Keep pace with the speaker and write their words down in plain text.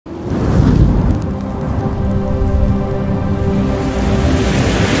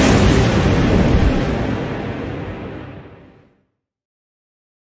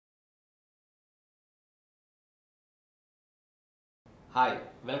Hi,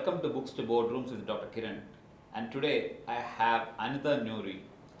 welcome to Books to Boardrooms with Dr. Kiran. And today I have Anita Nouri.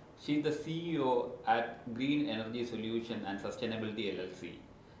 She's the CEO at Green Energy Solution and Sustainability LLC.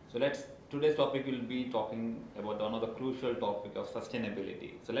 So today's topic will be talking about one of the crucial topic of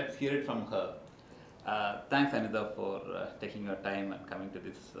sustainability. So let's hear it from her. Thanks Anita for taking your time and coming to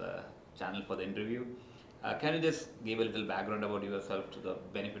this channel for the interview. Can you just give a little background about yourself to the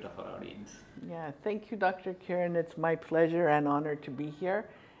benefit of our audience? Yeah, thank you, Dr. Kiran. It's my pleasure and honor to be here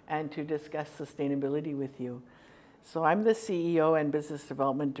and to discuss sustainability with you. So I'm the CEO and Business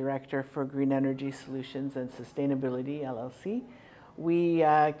Development Director for Green Energy Solutions and Sustainability, LLC. We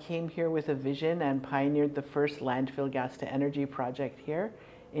came here with a vision and pioneered the first landfill gas to energy project here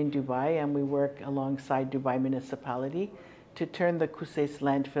in Dubai, and we work alongside Dubai Municipality to turn the Kusays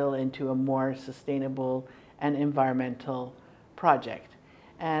landfill into a more sustainable and environmental project.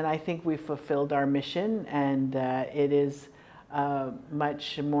 And I think we fulfilled our mission, and it is a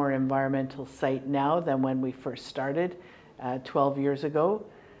much more environmental site now than when we first started 12 years ago,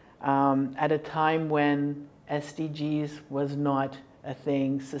 at a time when SDGs was not a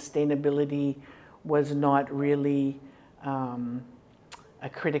thing, sustainability was not really a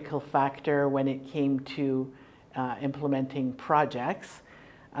critical factor when it came to implementing projects.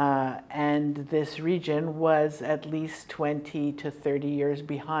 And this region was at least 20 to 30 years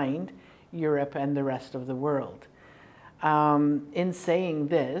behind Europe and the rest of the world. In saying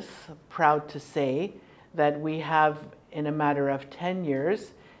this, proud to say that we have, in a matter of 10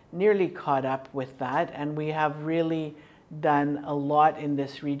 years, nearly caught up with that, and we have really done a lot in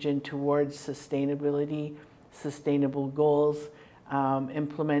this region towards sustainability, sustainable goals,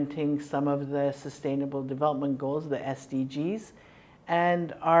 implementing some of the Sustainable Development Goals, the SDGs,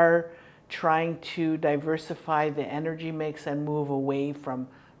 and are trying to diversify the energy mix and move away from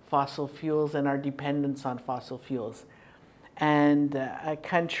fossil fuels and our dependence on fossil fuels. And a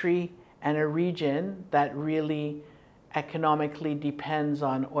country and a region that really economically depends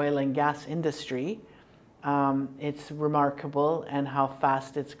on oil and gas industry, it's remarkable, and how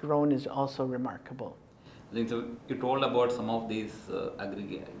fast it's grown is also remarkable. I think so. You told about some of these the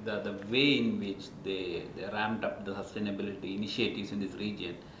way in which they ramped up the sustainability initiatives in this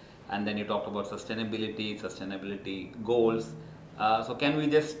region, and then you talked about sustainability goals. So can we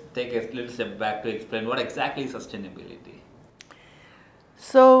just take a little step back to explain what exactly is sustainability?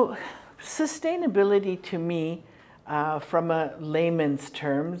 So sustainability to me, from a layman's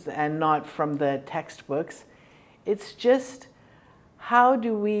terms and not from the textbooks, it's just how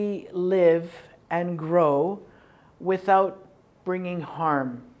do we live and grow without bringing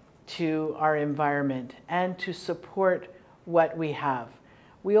harm to our environment and to support what we have.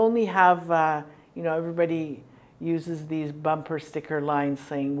 We only have, everybody uses these bumper sticker lines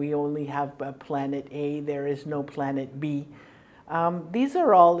saying we only have planet A, there is no planet B. These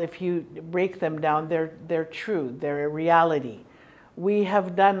are all, if you break them down, they're true, they're a reality. We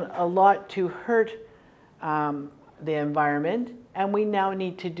have done a lot to hurt the environment, and we now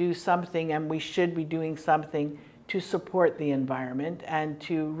need to do something, and we should be doing something to support the environment and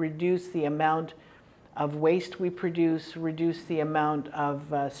to reduce the amount of waste we produce, reduce the amount of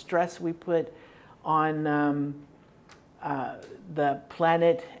stress we put on the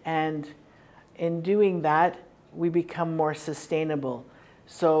planet, and in doing that, we become more sustainable.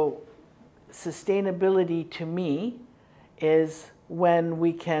 So sustainability to me is when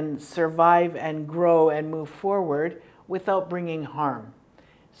we can survive and grow and move forward without bringing harm.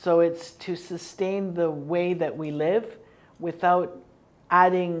 So it's to sustain the way that we live without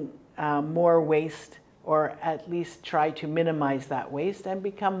adding more waste, or at least try to minimize that waste and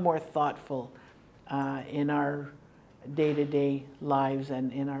become more thoughtful in our day-to-day lives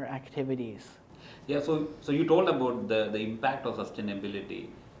and in our activities. Yeah, so you told about the impact of sustainability,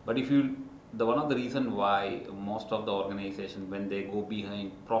 but if you one of the reason why most of the organizations, when they go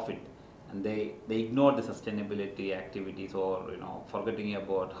behind profit and they ignore the sustainability activities, or forgetting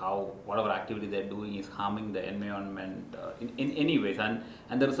about how whatever activity they're doing is harming the environment in any ways,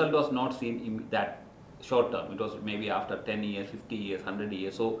 and the result was not seen in that short term. It was maybe after 10 years, 50 years, 100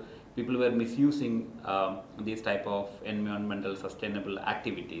 years. So people were misusing these type of environmental sustainable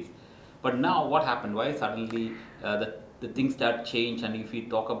activities. But now what happened? Why suddenly the things start change? And if we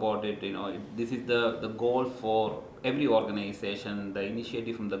talk about it, this is the goal for every organization, the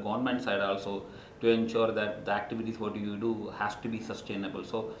initiative from the government side also, to ensure that the activities what you do has to be sustainable.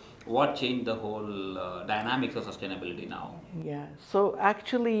 So what changed the whole dynamics of sustainability now? Yeah, so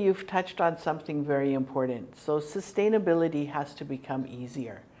actually you've touched on something very important. So sustainability has to become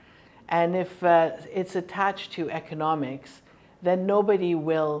easier. And if it's attached to economics, then nobody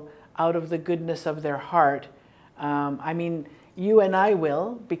will, out of the goodness of their heart, You and I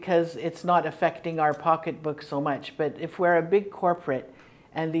will, because it's not affecting our pocketbook so much. But if we're a big corporate,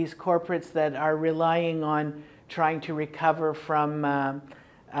 and these corporates that are relying on trying to recover from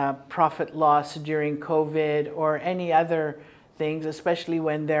profit loss during COVID or any other things, especially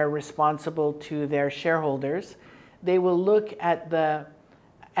when they're responsible to their shareholders, they will look at the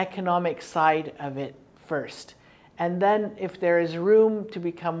economic side of it first. And then if there is room to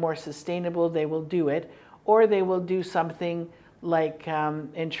become more sustainable, they will do it, or they will do something like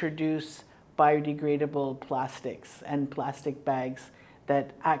introduce biodegradable plastics and plastic bags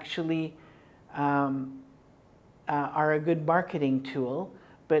that actually are a good marketing tool,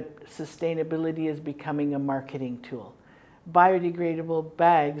 but sustainability is becoming a marketing tool. Biodegradable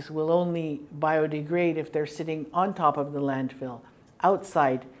bags will only biodegrade if they're sitting on top of the landfill,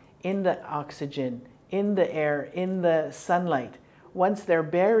 outside, in the oxygen, in the air, in the sunlight. Once they're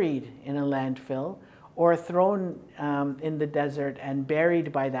buried in a landfill or thrown in the desert and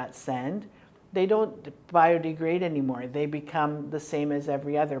buried by that sand, they don't biodegrade anymore. They become the same as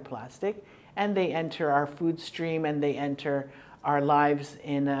every other plastic, and they enter our food stream and they enter our lives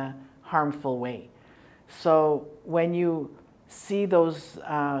in a harmful way. So when you see those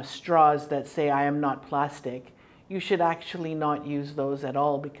straws that say, "I am not plastic," you should actually not use those at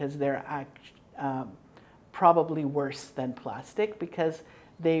all, because they're probably worse than plastic, because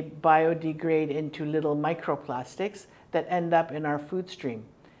they biodegrade into little microplastics that end up in our food stream.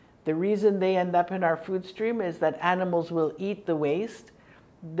 The reason they end up in our food stream is that animals will eat the waste.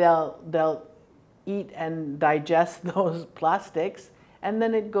 They'll eat and digest those plastics, and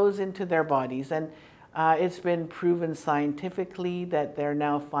then it goes into their bodies. And it's been proven scientifically that they're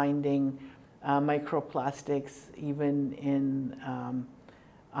now finding microplastics even in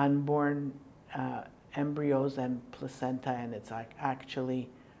unborn embryos and placenta, and it's actually,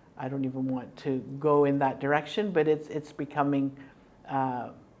 I don't even want to go in that direction, but it's becoming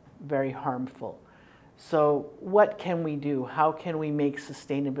very harmful. So what can we do? How can we make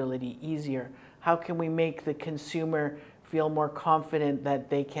sustainability easier? How can we make the consumer feel more confident that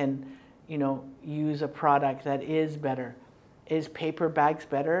they can, use a product that is better? Is paper bags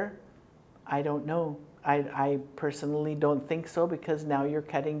better? I don't know. I personally don't think so, because now you're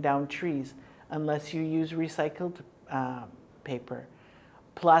cutting down trees unless you use recycled paper.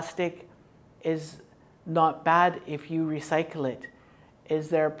 Plastic is not bad if you recycle it. Is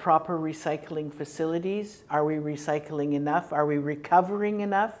there proper recycling facilities? Are we recycling enough? Are we recovering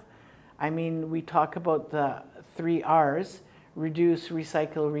enough? I mean, we talk about the 3 R's, reduce,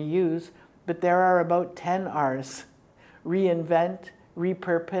 recycle, reuse, but there are about 10 R's. Reinvent,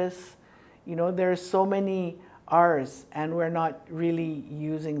 repurpose. There's so many R's, and we're not really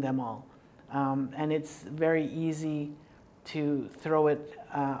using them all. And it's very easy to throw it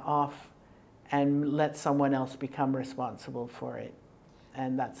off and let someone else become responsible for it.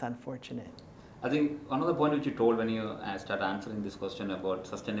 And that's unfortunate. I think another point which you told when you started answering this question about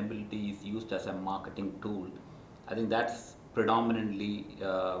sustainability is used as a marketing tool. I think that's predominantly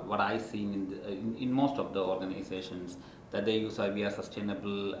what I see in most of the organizations, that they use we are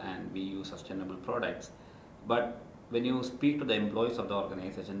sustainable and we use sustainable products. But when you speak to the employees of the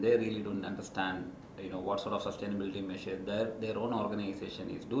organization, they really don't understand what sort of sustainability measure their own organization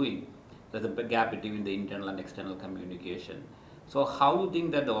is doing. There's a big gap between the internal and external communication. So how do you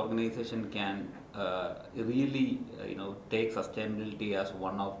think that the organization can really take sustainability as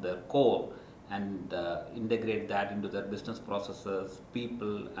one of their core and integrate that into their business processes,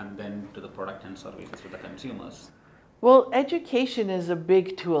 people, and then to the product and services to the consumers? Well, education is a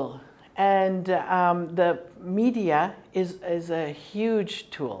big tool, and the media is a huge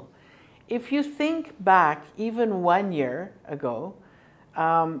tool. If you think back even 1 year ago,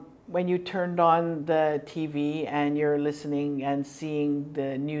 when you turned on the TV and you're listening and seeing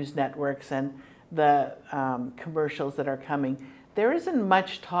the news networks and the commercials that are coming, there isn't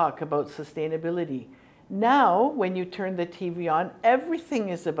much talk about sustainability. Now, when you turn the TV on, everything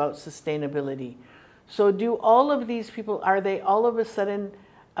is about sustainability. So do all of these people, are they all of a sudden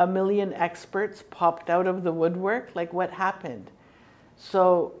 1 million experts popped out of the woodwork? Like, what happened?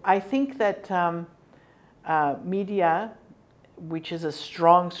 So I think that media, which is a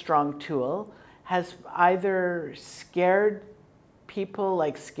strong tool, has either scared people,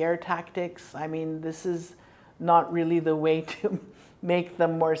 like scare tactics. I mean, this is not really the way to make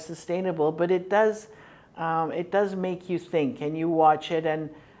them more sustainable, but it does make you think, and you watch it and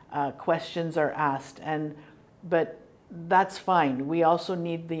questions are asked, but that's fine. We also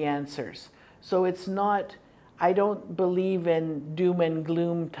need the answers. So it's not, I don't believe in doom and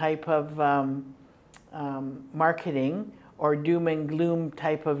gloom type of marketing or doom and gloom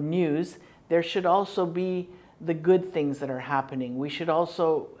type of news. There should also be the good things that are happening. We should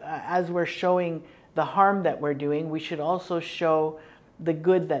also, as we're showing the harm that we're doing, we should also show the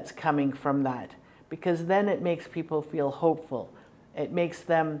good that's coming from that, because then it makes people feel hopeful. It makes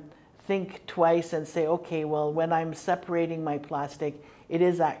them think twice and say, okay, well, when I'm separating my plastic, it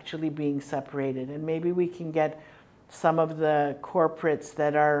is actually being separated. And maybe we can get some of the corporates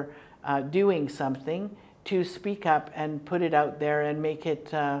that are doing something to speak up and put it out there and make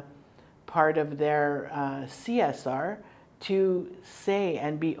it part of their CSR to say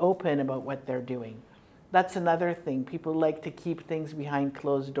and be open about what they're doing. That's another thing. People like to keep things behind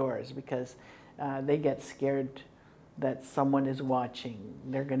closed doors because they get scared that someone is watching.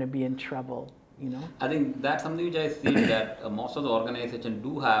 They're going to be in trouble, you know? I think that's something which I see that most of the organizations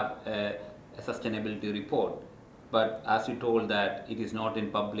do have a sustainability report. But as you told that it is not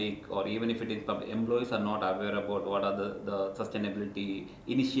in public, or even if it is public, employees are not aware about what are the sustainability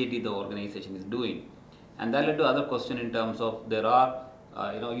initiative the organization is doing. And that led to other question in terms of there are,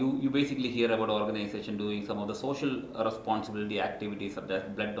 you basically hear about organization doing some of the social responsibility activities such as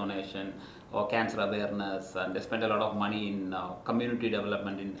blood donation or cancer awareness, and they spend a lot of money in community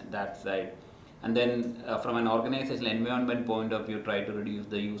development in that side. And then from an organizational environment point of view, try to reduce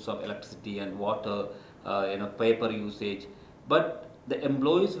the use of electricity and water, paper usage, but the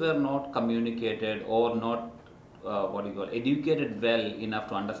employees were not communicated or not educated well enough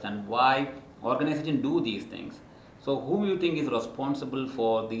to understand why organizations do these things. So who you think is responsible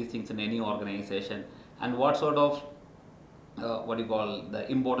for these things in any organization, and what sort of the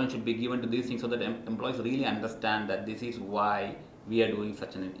importance should be given to these things so that employees really understand that this is why we are doing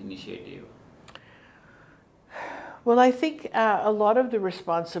such an initiative? Well, I think a lot of the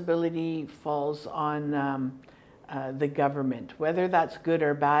responsibility falls on the government. Whether that's good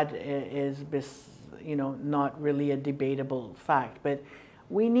or bad is, not really a debatable fact. But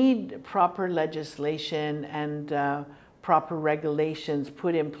we need proper legislation and proper regulations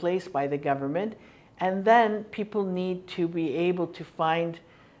put in place by the government, and then people need to be able to find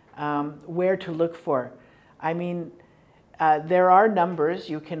where to look for. I mean, there are numbers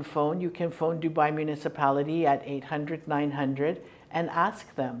you can phone. You can phone Dubai Municipality at 800-900 and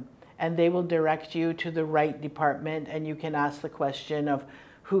ask them. And they will direct you to the right department, and you can ask the question of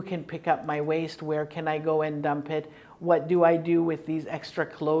who can pick up my waste, where can I go and dump it, what do I do with these extra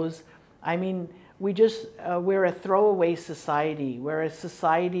clothes. I mean, we're a throwaway society. We're a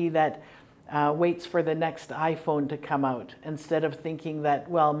society that waits for the next iPhone to come out instead of thinking that,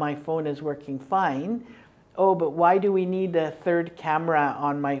 well, my phone is working fine. Oh, but why do we need a third camera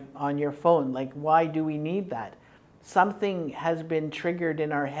on your phone? Like, why do we need that? Something has been triggered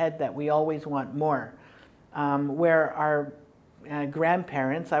in our head that we always want more. Where our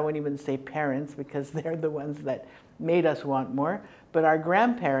grandparents, I won't even say parents because they're the ones that made us want more, but our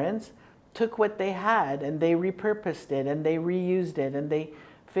grandparents took what they had and they repurposed it and they reused it and they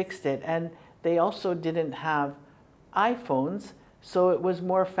fixed it. And they also didn't have iPhones, so it was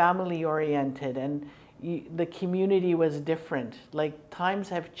more family oriented, and the community was different. Like, times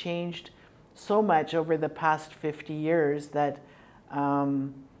have changed so much over the past 50 years that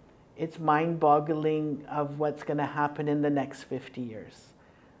it's mind-boggling of what's going to happen in the next 50 years.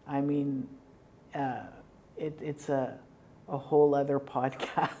 I mean, it's a whole other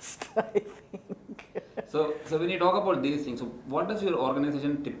podcast, I think. So when you talk about these things, so what does your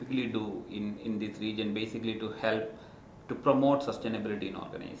organization typically do in this region, basically to help to promote sustainability in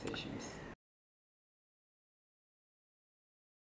organizations?